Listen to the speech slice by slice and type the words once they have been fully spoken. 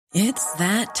It's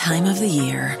that time of the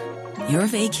year. Your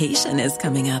vacation is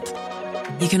coming up.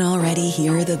 You can already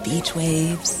hear the beach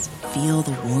waves, feel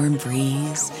the warm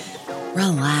breeze,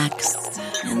 relax,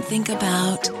 and think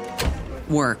about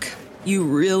work. You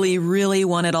really, really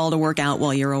want it all to work out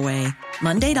while you're away.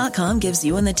 Monday.com gives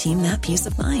you and the team that peace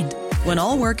of mind. When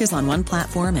all work is on one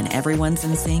platform and everyone's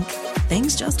in sync,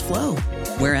 things just flow.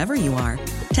 Wherever you are,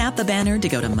 tap the banner to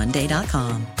go to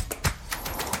Monday.com.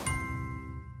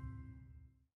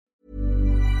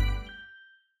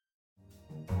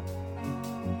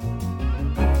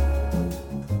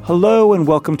 Hello and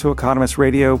welcome to Economist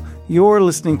Radio. You're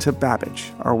listening to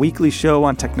Babbage, our weekly show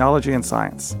on technology and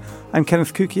science. I'm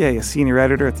Kenneth Cukier, a senior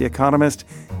editor at The Economist,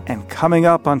 and coming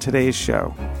up on today's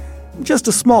show, just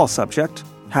a small subject,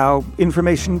 how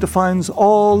information defines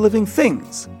all living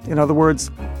things. In other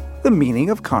words, the meaning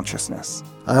of consciousness.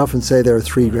 I often say there are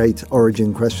three great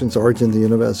origin questions: origin of the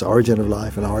universe, origin of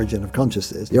life, and origin of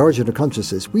consciousness. The origin of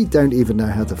consciousness, we don't even know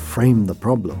how to frame the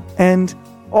problem. And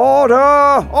order!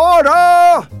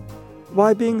 Order!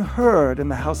 Why being heard in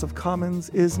the House of Commons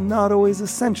is not always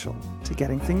essential to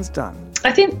getting things done.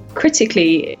 I think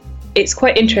critically, it's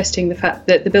quite interesting the fact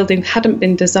that the building hadn't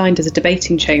been designed as a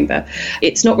debating chamber.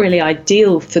 It's not really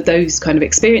ideal for those kind of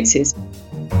experiences.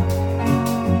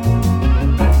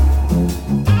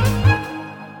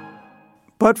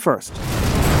 But first,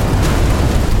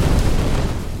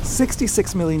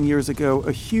 66 million years ago,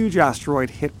 a huge asteroid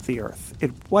hit the Earth.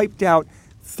 It wiped out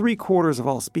 3/4 of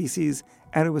all species,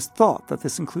 and it was thought that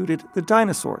this included the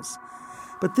dinosaurs.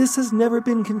 But this has never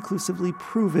been conclusively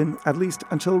proven, at least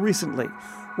until recently,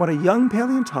 when a young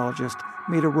paleontologist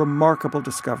made a remarkable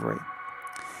discovery.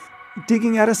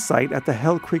 Digging at a site at the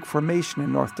Hell Creek Formation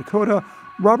in North Dakota,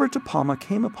 Robert De Palma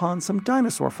came upon some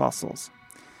dinosaur fossils.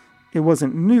 It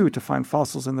wasn't new to find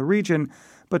fossils in the region,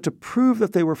 but to prove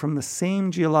that they were from the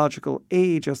same geological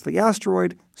age as the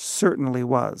asteroid certainly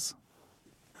was.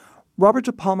 Robert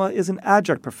De Palma is an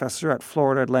adjunct professor at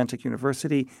Florida Atlantic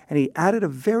University, and he added a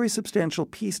very substantial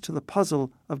piece to the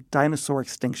puzzle of dinosaur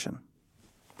extinction.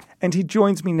 And he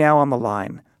joins me now on the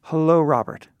line. Hello,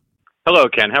 Robert. Hello,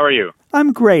 Ken. How are you?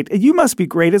 I'm great. You must be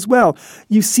great as well.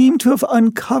 You seem to have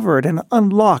uncovered and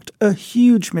unlocked a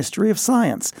huge mystery of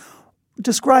science.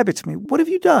 Describe it to me. What have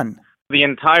you done? The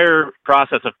entire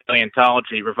process of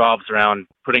paleontology revolves around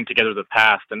putting together the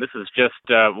past, and this is just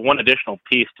one additional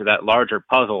piece to that larger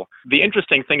puzzle. The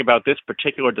interesting thing about this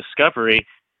particular discovery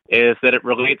is that it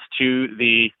relates to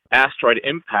the asteroid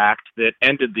impact that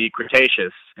ended the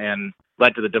Cretaceous and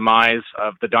led to the demise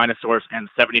of the dinosaurs and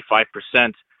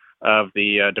 75% of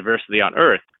the diversity on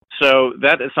Earth. So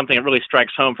that is something that really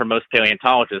strikes home for most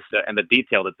paleontologists and the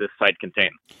detail that this site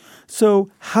contains. So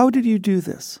how did you do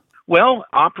this? Well,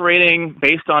 operating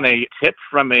based on a tip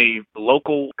from a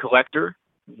local collector,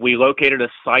 we located a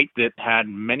site that had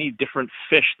many different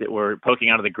fish that were poking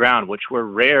out of the ground, which were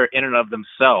rare in and of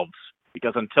themselves,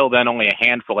 because until then only a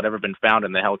handful had ever been found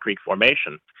in the Hell Creek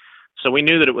Formation. So we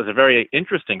knew that it was a very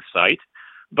interesting site,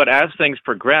 but as things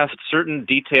progressed, certain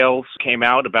details came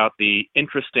out about the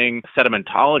interesting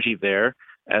sedimentology there,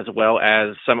 as well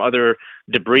as some other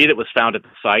debris that was found at the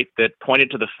site that pointed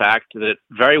to the fact that it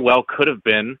very well could have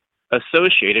been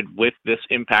associated with this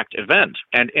impact event.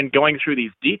 And in going through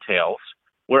these details,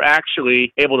 we're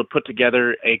actually able to put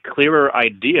together a clearer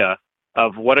idea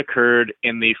of what occurred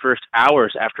in the first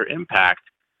hours after impact,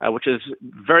 which is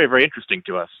very, very interesting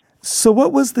to us. So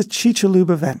what was the Chicxulub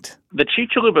event? The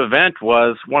Chicxulub event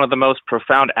was one of the most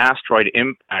profound asteroid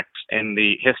impacts in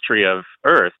the history of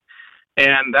Earth.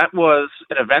 And that was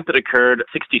an event that occurred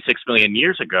 66 million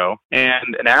years ago,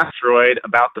 and an asteroid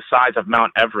about the size of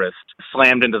Mount Everest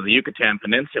slammed into the Yucatan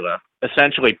Peninsula,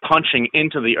 essentially punching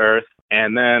into the Earth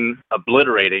and then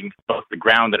obliterating both the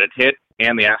ground that it hit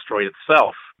and the asteroid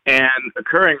itself. And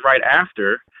occurring right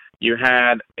after, you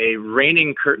had a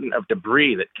raining curtain of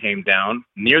debris that came down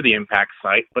near the impact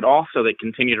site, but also that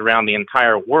continued around the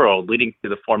entire world, leading to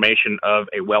the formation of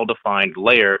a well-defined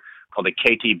layer called a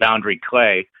KT boundary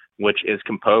clay, which is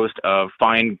composed of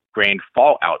fine-grained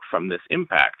fallout from this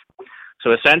impact.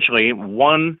 So essentially,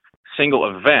 one single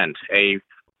event, a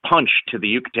punch to the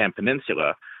Yucatan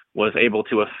Peninsula, was able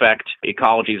to affect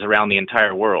ecologies around the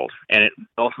entire world, and it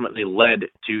ultimately led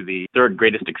to the third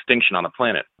greatest extinction on the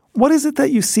planet. What is it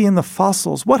that you see in the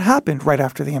fossils? What happened right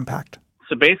after the impact?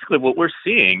 So basically what we're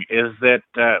seeing is that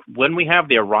when we have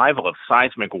the arrival of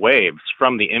seismic waves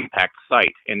from the impact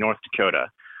site in North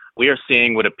Dakota, we are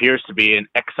seeing what appears to be an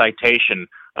excitation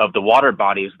of the water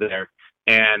bodies there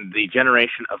and the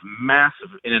generation of massive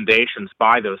inundations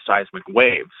by those seismic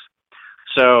waves.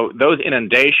 So those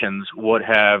inundations would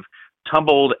have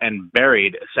tumbled and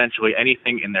buried essentially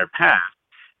anything in their path.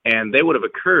 and they would have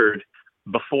occurred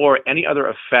before any other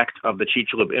effect of the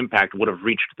Chicxulub impact would have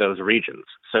reached those regions.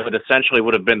 So it essentially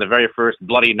would have been the very first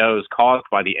bloody nose caused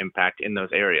by the impact in those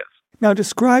areas. Now,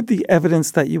 describe the evidence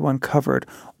that you uncovered.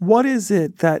 What is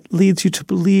it that leads you to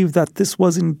believe that this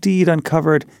was indeed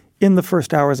uncovered in the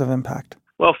first hours of impact?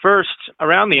 Well, first,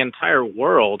 around the entire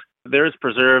world, there is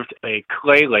preserved a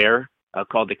clay layer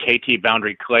called the KT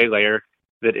boundary clay layer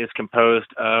that is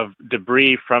composed of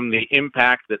debris from the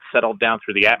impact that settled down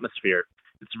through the atmosphere.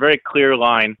 It's a very clear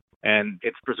line, and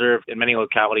it's preserved in many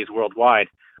localities worldwide.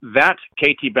 That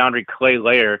KT boundary clay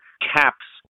layer caps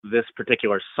this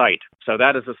particular site. So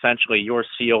that is essentially your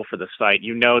seal for the site.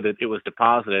 You know that it was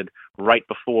deposited right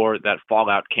before that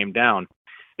fallout came down.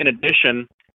 In addition,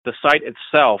 the site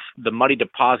itself, the muddy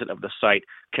deposit of the site,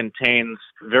 contains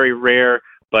very rare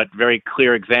but very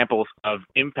clear examples of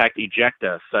impact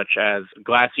ejecta, such as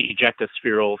glassy ejecta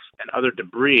spherules and other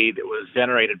debris that was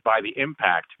generated by the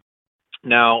impact.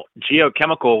 Now,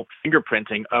 geochemical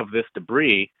fingerprinting of this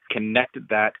debris connected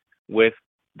that with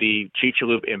the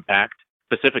Chicxulub impact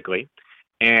specifically,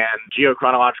 and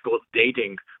geochronological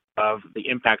dating of the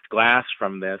impact glass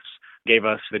from this gave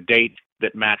us the date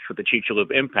that matched with the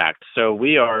Chicxulub impact. So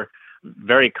we are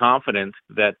very confident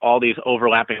that all these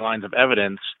overlapping lines of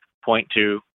evidence point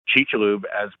to Chicxulub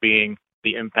as being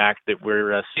the impact that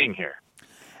we're seeing here.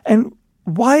 And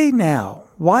why now?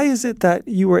 Why is it that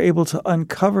you were able to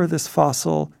uncover this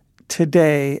fossil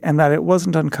today and that it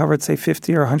wasn't uncovered, say,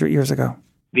 50 or 100 years ago?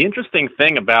 The interesting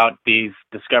thing about these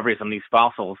discoveries on these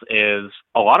fossils is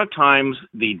a lot of times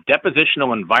the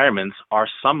depositional environments are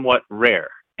somewhat rare,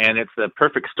 and it's the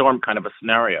perfect storm kind of a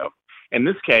scenario. In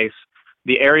this case,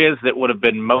 the areas that would have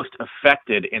been most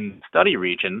affected in the study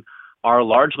region are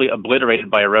largely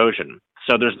obliterated by erosion.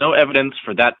 So there's no evidence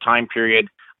for that time period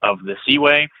of the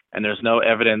seaway, and there's no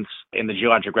evidence in the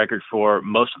geologic record for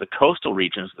most of the coastal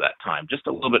regions at that time, just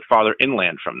a little bit farther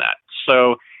inland from that.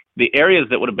 So the areas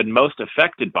that would have been most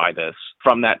affected by this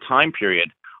from that time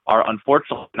period are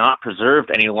unfortunately not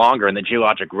preserved any longer in the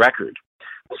geologic record.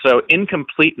 So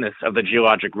incompleteness of the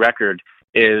geologic record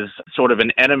is sort of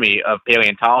an enemy of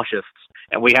paleontologists,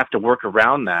 and we have to work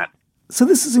around that. So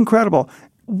this is incredible.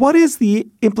 What is the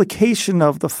implication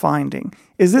of the finding?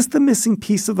 Is this the missing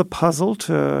piece of the puzzle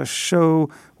to show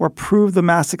or prove the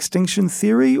mass extinction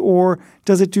theory, or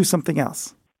does it do something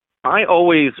else? I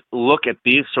always look at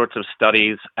these sorts of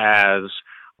studies as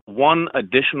one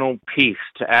additional piece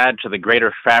to add to the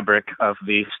greater fabric of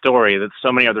the story that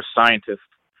so many other scientists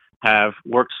have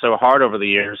worked so hard over the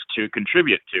years to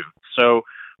contribute to. So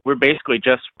we're basically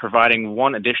just providing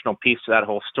one additional piece to that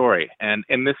whole story. And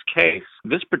in this case,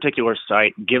 this particular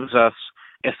site gives us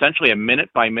essentially a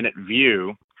minute-by-minute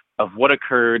view of what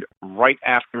occurred right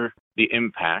after the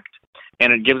impact,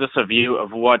 and it gives us a view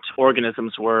of what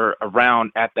organisms were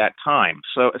around at that time.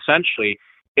 So essentially,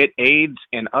 it aids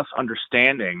in us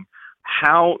understanding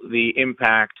how the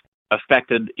impact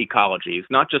affected ecologies,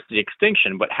 not just the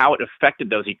extinction, but how it affected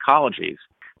those ecologies.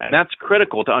 And that's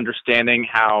critical to understanding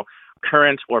how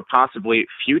current or possibly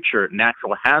future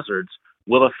natural hazards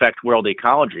will affect world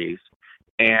ecologies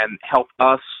and help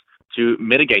us to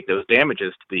mitigate those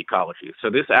damages to the ecology. So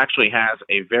this actually has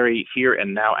a very here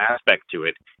and now aspect to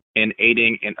it in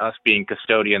aiding in us being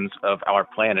custodians of our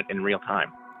planet in real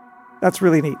time. That's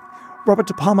really neat. Robert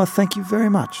De Palma, thank you very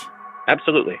much.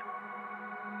 Absolutely.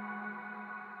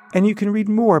 And you can read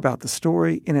more about the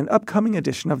story in an upcoming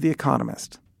edition of The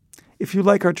Economist. If you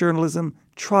like our journalism,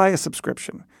 try a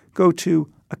subscription. Go to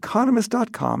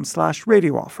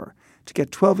economist.com/radio offer to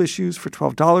get 12 issues for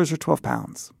 $12 or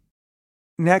 £12.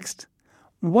 Next,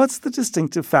 what's the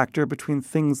distinctive factor between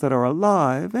things that are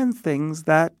alive and things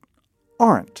that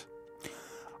aren't?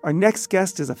 Our next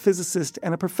guest is a physicist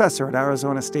and a professor at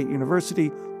Arizona State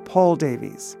University, Paul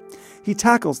Davies. He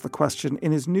tackles the question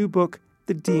in his new book,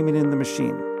 The Demon in the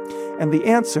Machine. And the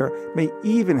answer may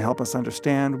even help us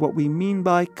understand what we mean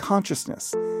by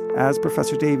consciousness, as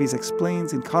Professor Davies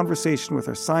explains in conversation with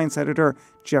our science editor,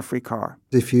 Jeffrey Carr.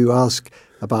 If you ask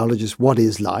a biologist what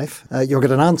is life, you'll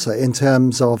get an answer in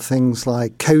terms of things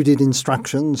like coded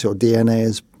instructions. Your DNA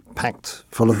is packed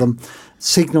full of them.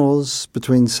 Signals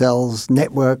between cells,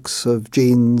 networks of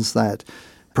genes that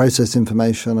process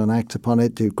information and act upon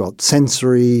it. You've got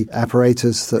sensory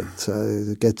apparatus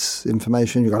that gets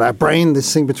information. You've got our brain,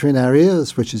 this thing between our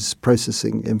ears, which is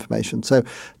processing information. So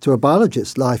to a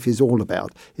biologist, life is all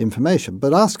about information.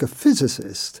 But ask a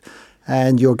physicist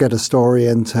and you'll get a story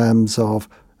in terms of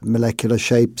molecular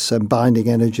shapes and binding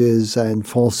energies and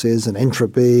forces and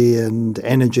entropy and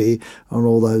energy and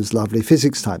all those lovely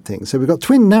physics type things. So we've got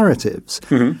twin narratives.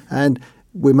 Mm-hmm. And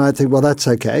we might think, well, that's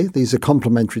okay. These are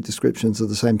complementary descriptions of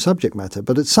the same subject matter.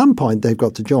 But at some point, they've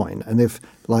got to join. And if,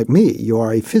 like me, you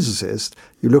are a physicist,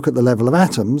 you look at the level of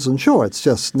atoms, and sure, it's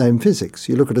just known physics.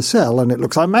 You look at a cell, and it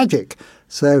looks like magic.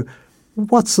 So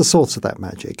what's the source of that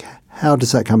magic? How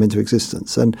does that come into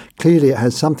existence? And clearly, it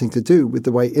has something to do with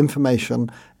the way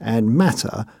information and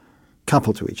matter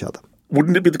couple to each other.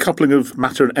 Wouldn't it be the coupling of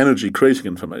matter and energy creating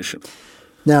information?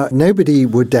 Now, nobody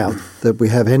would doubt that we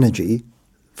have energy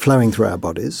flowing through our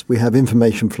bodies. We have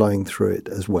information flowing through it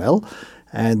as well.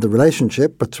 And the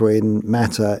relationship between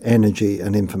matter, energy,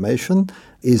 and information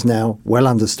is now well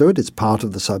understood. It's part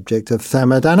of the subject of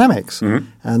thermodynamics. Mm-hmm.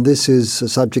 And this is a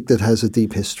subject that has a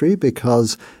deep history,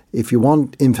 because if you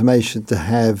want information to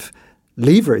have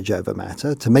leverage over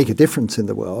matter, to make a difference in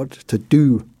the world, to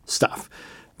do stuff,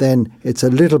 then it's a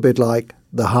little bit like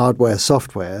the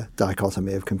hardware-software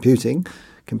dichotomy of computing.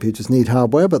 Computers need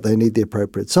hardware, but they need the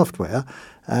appropriate software,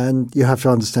 and you have to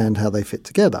understand how they fit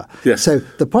together. Yes. So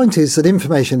the point is that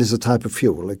information is a type of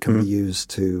fuel. It can be used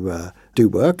to do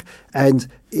work, and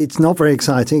it's not very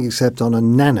exciting except on a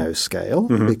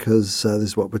nanoscale, because this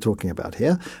is what we're talking about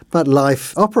here. But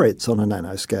life operates on a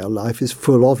nanoscale. Life is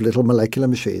full of little molecular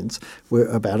machines. We're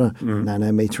about a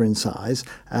nanometer in size,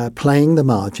 playing the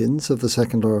margins of the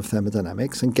second law of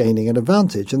thermodynamics and gaining an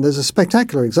advantage. And there's a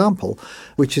spectacular example,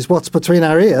 which is what's between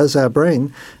our ears, our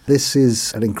brain. This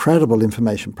is an incredible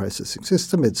information processing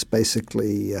system. It's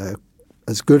basically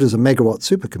as good as a megawatt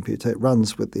supercomputer. It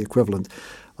runs with the equivalent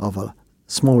of a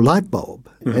small light bulb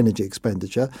energy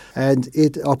expenditure, and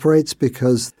it operates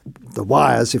because the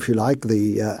wires, if you like,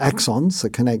 the axons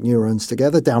that connect neurons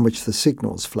together, down which the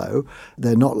signals flow,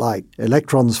 they're not like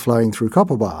electrons flowing through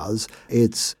copper wires.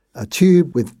 It's a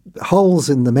tube with holes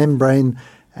in the membrane,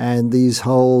 and these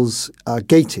holes are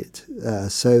gated.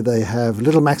 So they have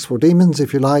little Maxwell demons,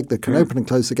 if you like, that can open and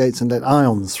close the gates and let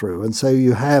ions through. And so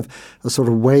you have a sort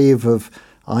of wave of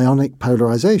ionic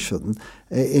polarization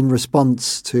in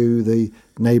response to the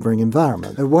neighboring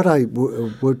environment. And what I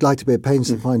would like to be at pains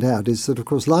to point out is that, of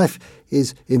course, life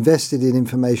is invested in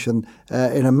information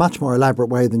in a much more elaborate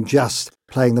way than just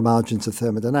playing the margins of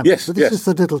thermodynamics. Yes, but this is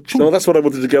the little chink. No, that's what I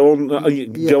wanted to go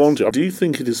on to. Do you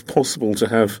think it is possible to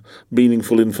have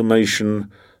meaningful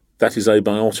information that is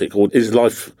abiotic, or is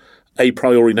life a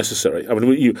priori necessary? I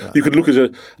mean, you could look at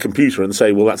a computer and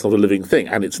say, well, that's not a living thing,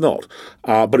 and it's not.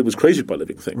 But it was created by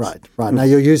living things. Right. Now,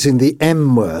 you're using the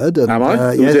M word. And, am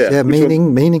I? Yes,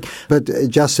 meaning, but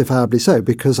justifiably so,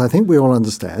 because I think we all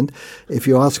understand, if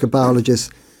you ask a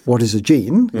biologist, what is a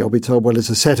gene? You'll be told, well, it's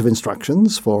a set of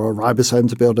instructions for a ribosome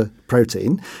to build a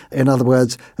protein. In other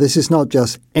words, this is not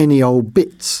just any old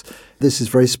bits. This is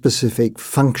very specific,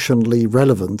 functionally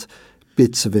relevant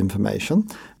bits of information,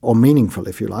 or meaningful,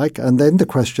 if you like. And then the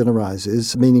question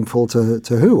arises, meaningful to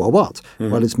who or what?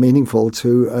 Well, it's meaningful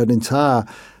to an entire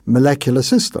molecular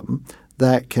system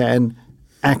that can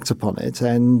act upon it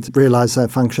and realize their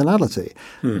functionality.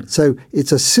 So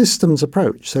it's a systems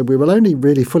approach. So we will only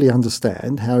really fully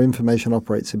understand how information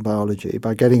operates in biology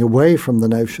by getting away from the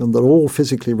notion that all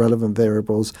physically relevant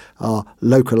variables are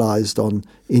localized on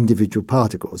individual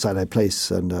particles at a place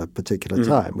and a particular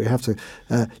time. We have to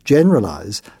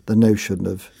generalize the notion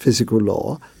of physical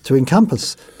law to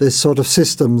encompass this sort of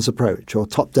systems approach or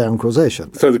top-down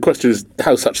causation. So the question is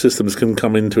how such systems can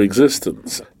come into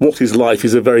existence. What is life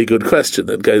is a very good question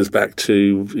that goes back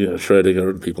to Schrödinger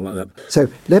and people like that. So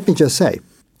let me just say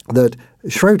that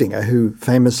Schrödinger, who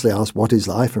famously asked what is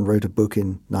life and wrote a book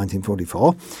in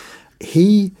 1944,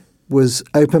 he was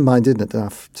open-minded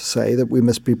enough to say that we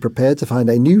must be prepared to find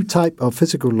a new type of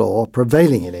physical law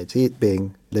prevailing in it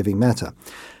being living matter.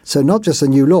 So not just a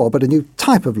new law, but a new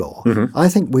type of law. I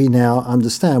think we now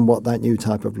understand what that new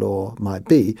type of law might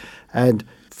be. And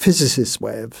physicists'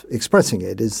 way of expressing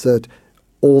it is that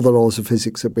all the laws of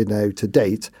physics that we know to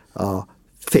date are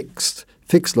fixed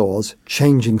laws,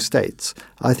 changing states.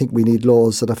 I think we need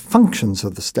laws that are functions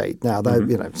of the state. Now,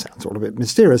 that sounds all a bit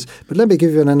mysterious, but let me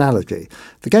give you an analogy.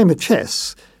 The game of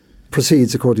chess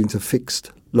proceeds according to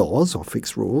fixed laws or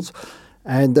fixed rules,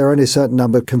 and there are only a certain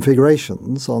number of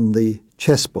configurations on the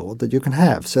chessboard that you can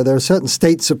have. So there are certain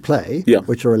states of play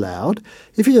which are allowed.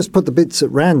 If you just put the bits at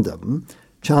random,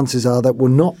 chances are that will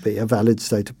not be a valid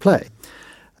state of play.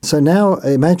 So now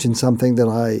imagine something that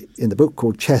I, in the book,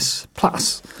 called Chess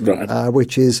Plus,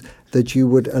 which is that you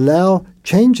would allow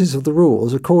changes of the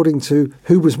rules according to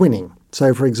who was winning.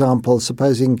 So, for example,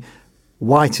 supposing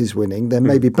white is winning, then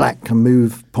maybe black can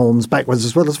move pawns backwards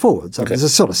as well as forwards. Okay. It's a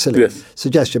sort of silly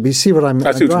suggestion, but you see what I'm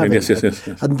driving at. Yes.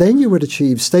 And then you would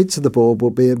achieve states of the board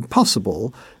will be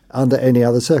impossible under any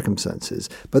other circumstances.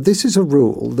 But this is a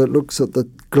rule that looks at the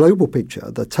global picture,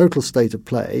 the total state of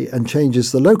play, and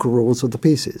changes the local rules of the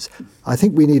pieces. I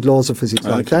think we need laws of physics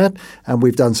like that, and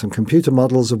we've done some computer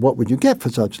models of what would you get for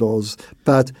such laws,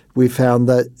 but we found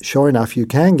that, sure enough, you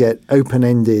can get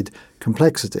open-ended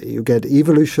complexity. You get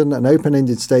evolution and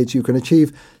open-ended states. You can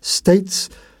achieve states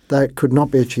that could not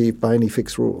be achieved by any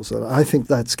fixed rules. And I think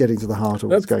that's getting to the heart of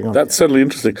what's going on. That's certainly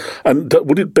interesting. And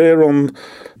would it bear on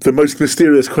the most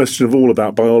mysterious question of all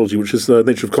about biology, which is the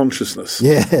nature of consciousness?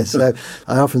 Yes. So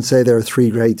I often say there are three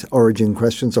great origin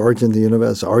questions: origin of the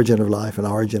universe, origin of life, and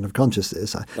origin of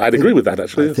consciousness. I'd agree with that,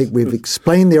 actually. I think we've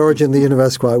explained the origin of the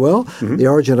universe quite well. Mm-hmm. The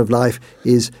origin of life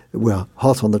is, we're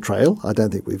hot on the trail. I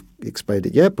don't think we've explained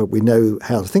it yet, but we know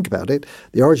how to think about it.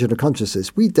 The origin of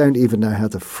consciousness, we don't even know how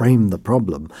to frame the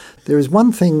problem. There is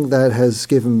one thing that has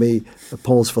given me a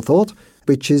pause for thought,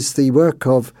 which is the work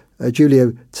of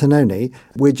Giulio Tononi.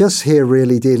 We're just here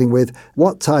really dealing with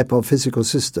what type of physical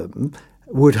system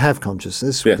would have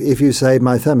consciousness. Yeah. If you say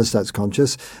my thermostat's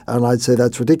conscious, and I'd say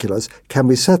that's ridiculous, can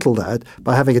we settle that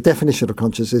by having a definition of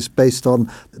consciousness based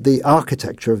on the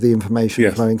architecture of the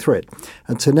information flowing through it?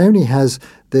 And Tononi has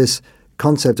this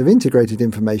concept of integrated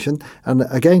information. And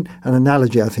again, an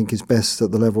analogy I think is best at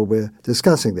the level we're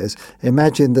discussing this.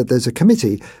 Imagine that there's a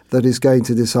committee that is going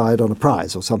to decide on a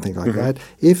prize or something like that.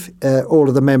 If all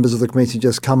of the members of the committee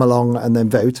just come along and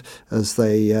then vote as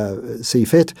they see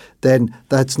fit, then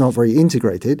that's not very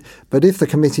integrated. But if the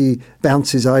committee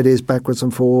bounces ideas backwards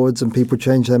and forwards and people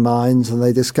change their minds and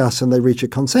they discuss and they reach a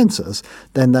consensus,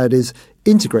 then that is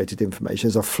integrated information.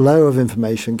 There's a flow of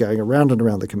information going around and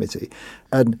around the committee.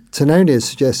 And Tononi is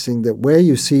suggesting that where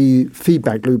you see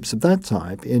feedback loops of that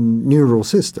type in neural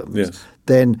systems,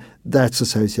 then that's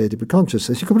associated with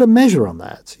consciousness. You could put a measure on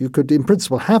that. You could, in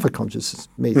principle, have a consciousness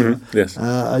meter,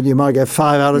 and you might get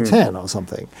 5 out of 10 or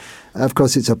something. Of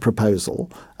course, it's a proposal,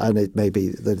 and it may be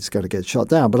that it's going to get shot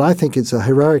down. But I think it's a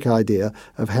heroic idea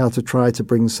of how to try to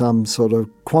bring some sort of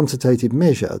quantitative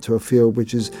measure to a field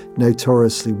which is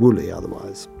notoriously woolly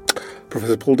otherwise.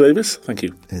 Professor Paul Davies, thank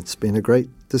you. It's been a great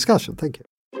discussion. Thank you.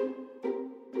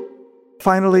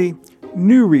 Finally,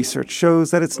 new research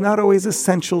shows that it's not always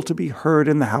essential to be heard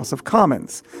in the House of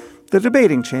Commons, the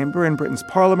debating chamber in Britain's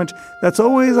Parliament that's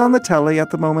always on the telly at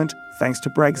the moment thanks to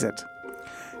Brexit.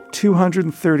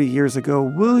 230 years ago,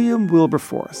 William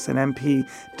Wilberforce, an MP,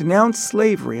 denounced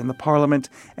slavery in the Parliament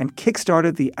and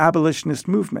kick-started the abolitionist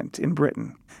movement in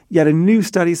Britain. Yet a new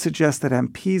study suggests that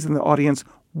MPs in the audience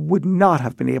would not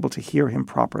have been able to hear him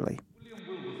properly.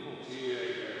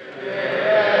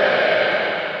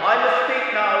 I must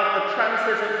speak now of the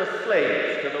transit of the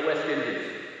slaves to the West Indies.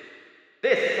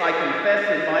 This, I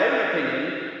confess, in my own opinion,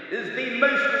 is the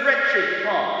most wretched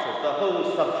part of the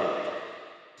whole subject.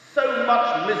 So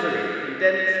much misery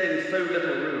condensed in so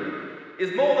little room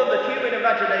is more than the human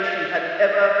imagination had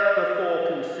ever before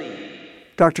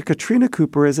conceived. Dr. Katrina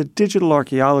Cooper is a digital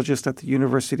archaeologist at the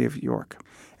University of York,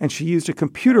 and she used a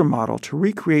computer model to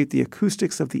recreate the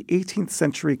acoustics of the 18th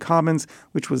century Commons,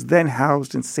 which was then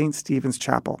housed in St. Stephen's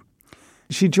Chapel.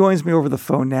 She joins me over the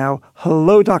phone now.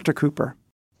 Hello, Dr. Cooper.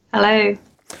 Hello.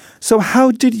 So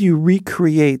how did you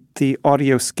recreate the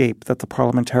audioscape that the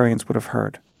parliamentarians would have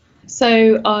heard?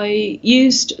 So I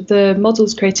used the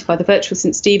models created by the Virtual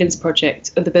St Stephen's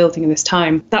project of the building in this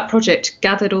time. That project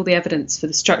gathered all the evidence for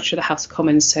the structure of the House of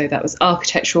Commons. So that was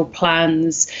architectural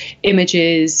plans,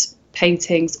 images,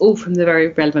 paintings, all from the very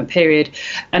relevant period.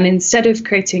 And instead of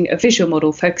creating a visual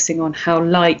model focusing on how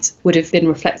light would have been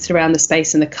reflected around the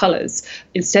space and the colours,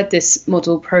 instead this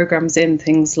model programs in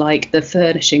things like the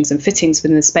furnishings and fittings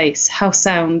within the space, how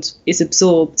sound is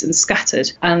absorbed and scattered.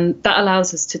 And that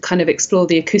allows us to kind of explore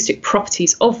the acoustic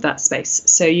properties of that space.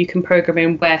 So you can program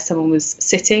in where someone was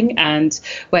sitting and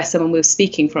where someone was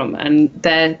speaking from and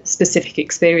their specific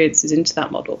experiences into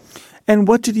that model. And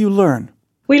what did you learn?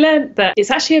 We learned that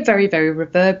it's actually a very, very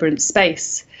reverberant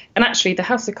space. And actually, the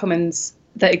House of Commons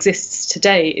that exists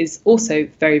today is also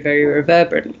very, very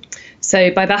reverberant.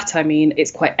 So by that, I mean,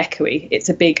 it's quite echoey. It's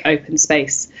a big open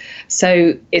space.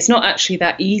 So it's not actually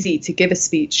that easy to give a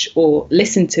speech or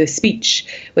listen to a speech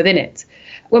within it.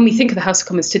 When we think of the House of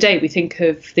Commons today, we think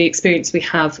of the experience we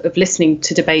have of listening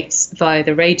to debates via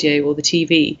the radio or the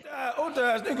TV.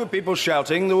 There's no good people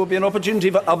shouting. There will be an opportunity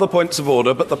for other points of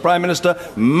order, but the Prime Minister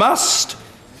must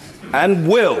and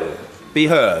will be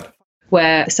heard.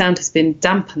 Where the sound has been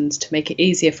dampened to make it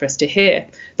easier for us to hear.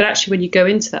 But actually, when you go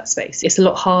into that space, it's a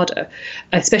lot harder,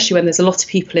 especially when there's a lot of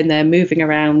people in there moving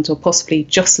around or possibly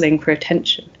jostling for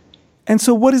attention. And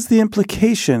so what is the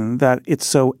implication that it's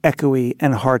so echoey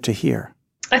and hard to hear?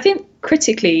 I think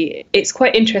Critically, it's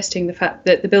quite interesting the fact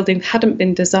that the building hadn't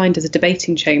been designed as a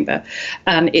debating chamber,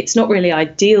 and it's not really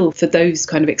ideal for those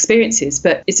kind of experiences,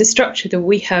 but it's a structure that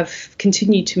we have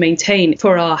continued to maintain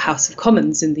for our House of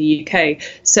Commons in the UK.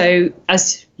 So,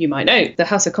 as you might know, the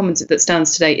House of Commons that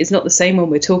stands today is not the same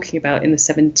one we're talking about in the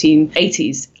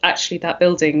 1780s. Actually, that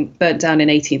building burnt down in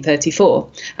 1834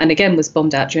 and again was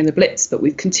bombed out during the Blitz, but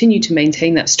we've continued to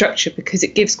maintain that structure because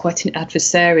it gives quite an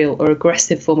adversarial or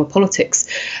aggressive form of politics.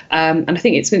 And I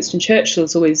think it's Winston Churchill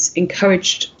has always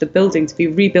encouraged the building to be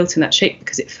rebuilt in that shape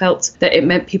because it felt that it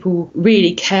meant people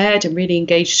really cared and really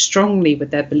engaged strongly with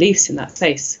their beliefs in that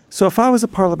place. So if I was a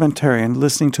parliamentarian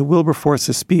listening to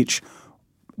Wilberforce's speech,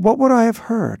 what would I have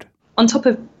heard? On top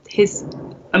of his,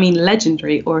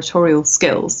 legendary oratorial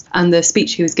skills and the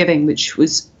speech he was giving, which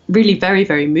was really very,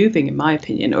 very moving, in my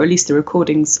opinion, or at least the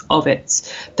recordings of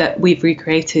it that we've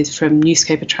recreated from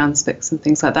newspaper transcripts and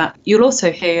things like that. You'll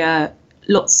also hear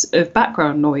lots of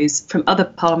background noise from other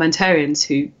parliamentarians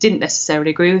who didn't necessarily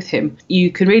agree with him.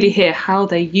 You can really hear how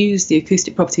they use the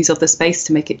acoustic properties of the space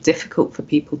to make it difficult for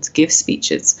people to give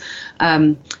speeches,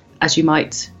 as you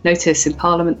might notice in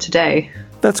Parliament today.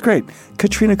 That's great.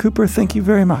 Katrina Cooper, thank you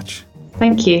very much.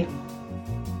 Thank you.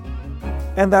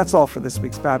 And that's all for this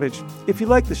week's Babbage. If you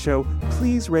like the show,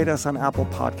 please rate us on Apple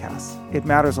Podcasts. It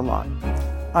matters a lot.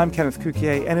 I'm Kenneth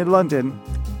Cukier, and in London,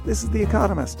 this is The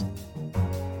Economist.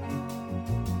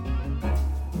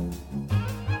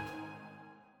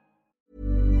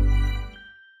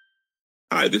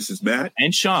 Hi, this is Matt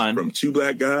and Sean from Two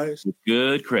Black Guys with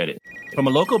Good Credit. From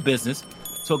a local business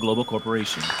to a global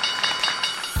corporation.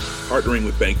 Partnering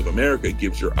with Bank of America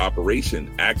gives your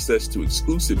operation access to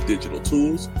exclusive digital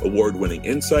tools, award-winning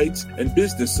insights, and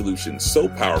business solutions so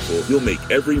powerful you'll make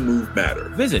every move matter.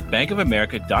 Visit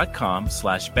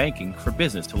bankofamerica.com/banking for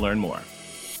business to learn more.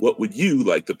 What would you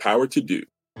like the power to do?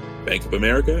 Bank of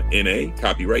America, N.A.,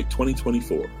 copyright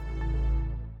 2024.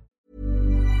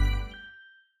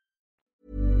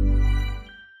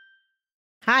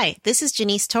 Hi, this is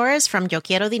Janice Torres from Yo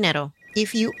Quiero Dinero.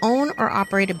 If you own or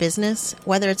operate a business,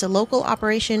 whether it's a local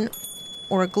operation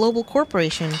or a global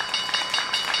corporation,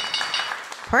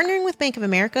 partnering with Bank of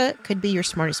America could be your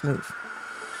smartest move.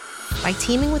 By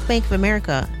teaming with Bank of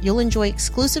America, you'll enjoy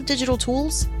exclusive digital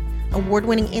tools,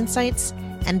 award-winning insights,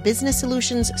 and business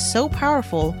solutions so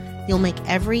powerful you'll make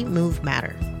every move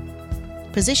matter.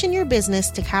 Position your business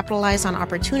to capitalize on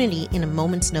opportunity in a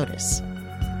moment's notice.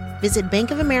 Visit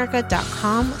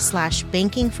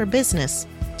bankofamerica.com/banking for business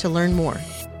to learn more.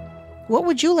 What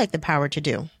would you like the power to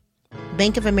do?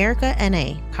 Bank of America,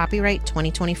 N.A., copyright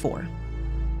 2024.